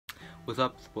What's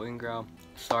up, it's Boyingrow.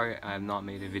 Sorry I have not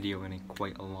made a video in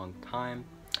quite a long time.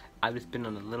 I've just been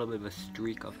on a little bit of a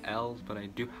streak of L's, but I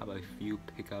do have a few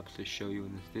pickups to show you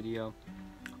in this video.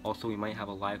 Also, we might have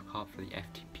a live cop for the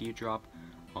FTP drop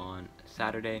on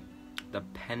Saturday,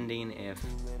 depending if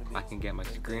I can get my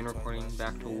screen recording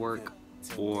back to work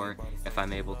or if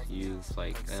I'm able to use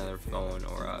like another phone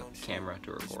or a camera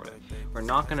to record it. We're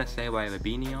not gonna say why I have a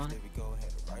beanie on,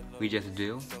 we just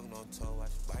do,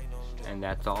 and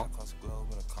that's all.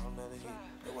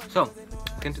 So,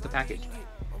 let's get into the package.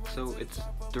 So it's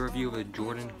the review of the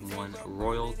Jordan 1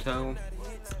 Royal Toe,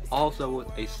 also with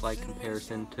a slight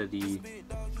comparison to the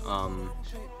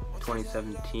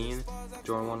 2017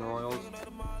 Jordan 1 Royals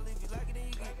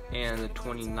and the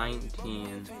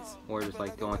 2019, or just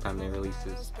like the only time they released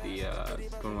is the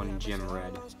Jordan 1 Gym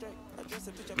Red.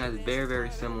 It has very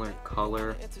similar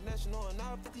color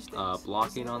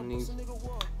blocking on these,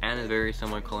 and a very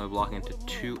similar color blocking to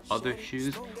two other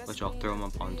shoes, which I'll throw them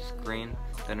up on screen.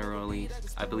 Then a release,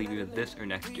 I believe either this or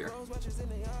next year.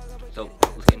 So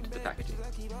let's get into the packaging.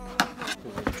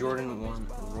 Jordan 1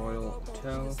 Royal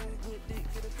Toe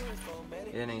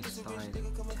in a size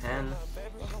 10.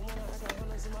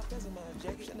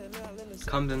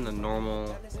 Comes in the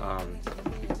normal,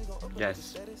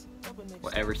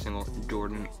 what every single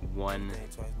Jordan 1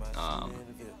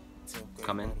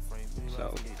 come in.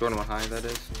 So Jordan 1 High, that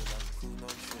is.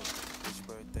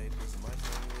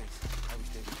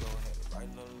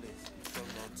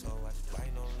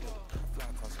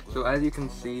 So as you can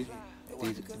see,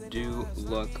 these do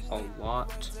look a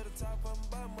lot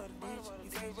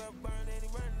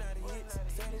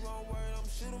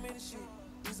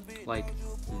like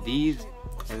these,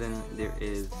 and then there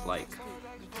is like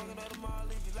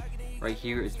right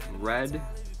here is red,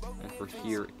 and for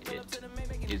here it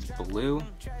is blue,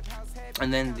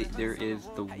 and then there is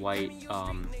the white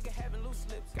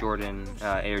Jordan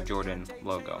Air Jordan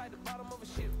logo.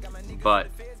 But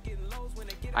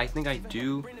I think I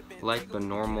do like the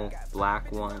normal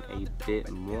black one a bit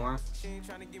more,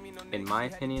 in my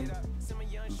opinion,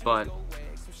 but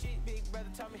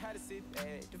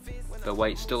the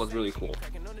white still looks really cool.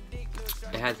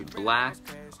 It has black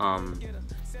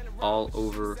all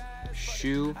over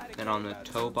shoe, and on the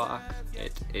toe box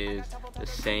it is the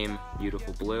same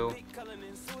beautiful blue,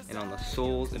 and on the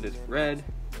soles it is red,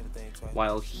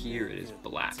 while here it is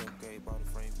black.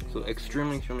 So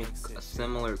extremely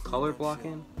similar color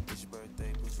blocking.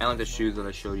 And like the shoes that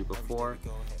I showed you before,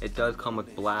 it does come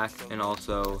with black and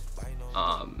also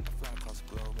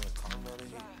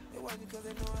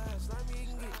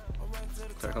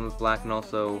it comes with black and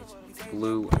also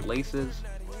blue laces.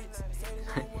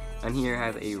 And here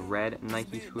has a red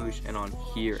Nike swoosh, and on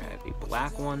here it has a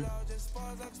black one.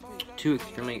 Two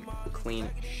extremely clean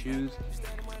shoes.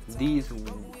 These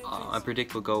I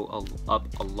predict will go up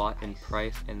a lot in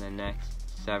price in the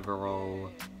next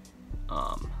several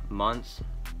months.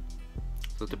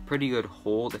 So it's a pretty good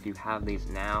hold if you have these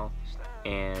now,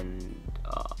 and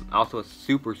also a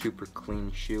super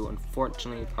clean shoe.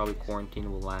 Unfortunately, probably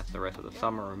quarantine will last the rest of the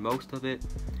summer or most of it,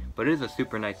 but it is a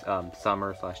super nice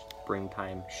summer /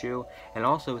 springtime shoe. And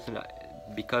also it's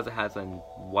because it has a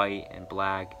white and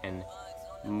black and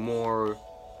more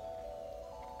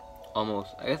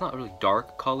almost, I guess not really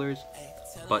dark colors,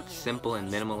 but simple and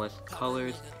minimalist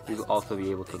colors, these will also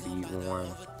be able to be worn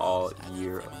all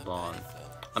year long.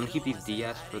 I'm gonna keep these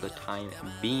DS for the time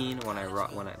being. But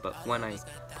when I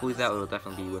pull these out, it'll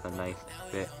definitely be with a nice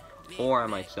fit, or I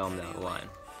might sell them down the line.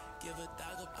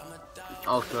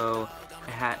 Also,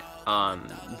 I had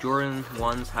Jordan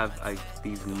 1s have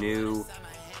these new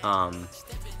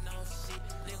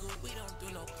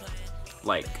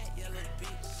like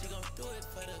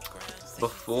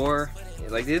before,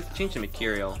 like they just changed the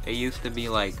material. It used to be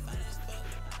like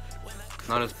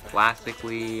not as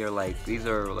plastically, or like these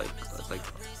are like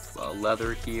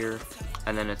leather here,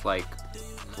 and then it's like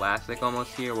plastic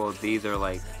almost here. Well, these are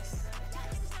like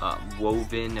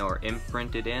woven or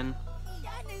imprinted in.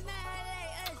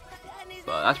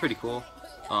 But that's pretty cool.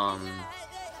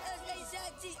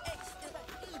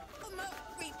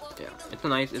 Yeah,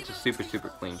 it's a super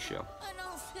clean shoe.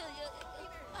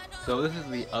 So this is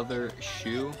the other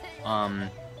shoe. I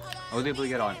was able to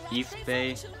get on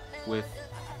eBay with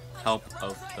help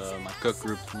of my Cook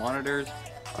Group's monitors.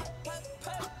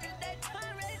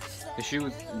 The shoe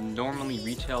was normally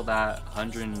retailed at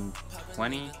 $120,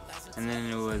 and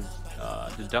then it was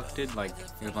deducted, like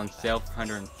it was on sale for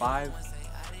 $105,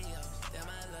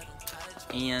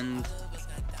 and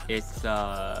it's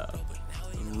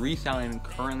reselling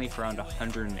currently for around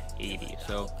 $180.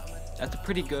 So that's a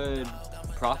pretty good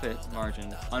profit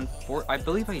margin. I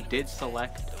believe I did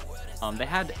select They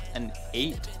had an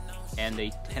 8 and a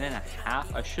 10.5.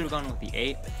 I should have gone with the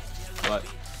 8, but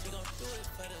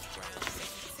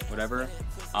whatever.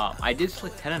 I did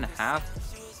select 10.5,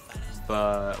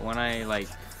 but when I like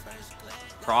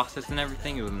processed and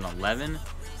everything, it was an 11,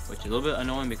 which is a little bit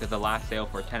annoying because the last sale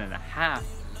for 10.5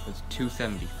 was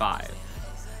 $275.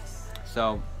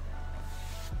 So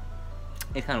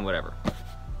it's kind of whatever.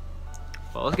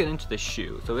 But let's get into the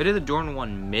shoe. So it is a Jordan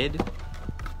 1 mid.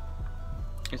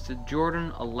 It's a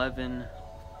Jordan 11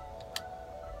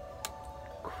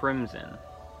 crimson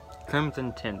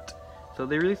tint. So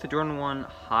they released the Jordan 1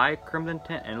 high crimson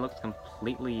tint and it looks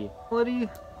completely quality.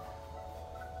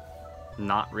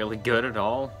 Not really good at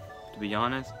all, to be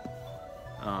honest.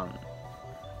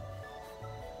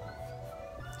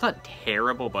 It's not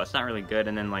terrible, but it's not really good.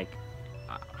 And then like,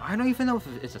 I don't even know if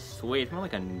it's a suede. It's more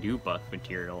like a nubuck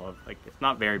material. Of like, it's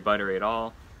not very buttery at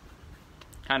all.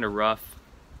 Kind of rough.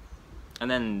 And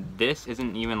then this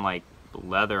isn't even like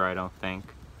leather, I don't think.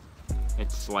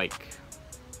 It's like,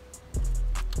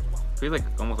 feels like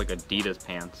almost like Adidas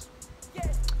pants.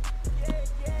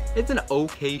 It's an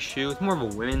okay shoe. It's more of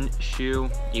a women's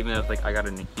shoe, even if like I got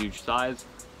it in a huge size.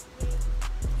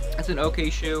 It's an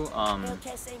okay shoe.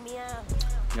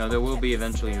 You know, there will be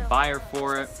eventually a buyer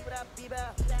for it.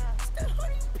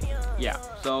 Yeah,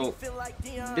 so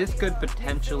this could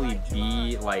potentially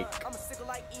be like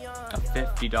a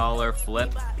 $50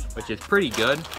 flip, which is pretty good.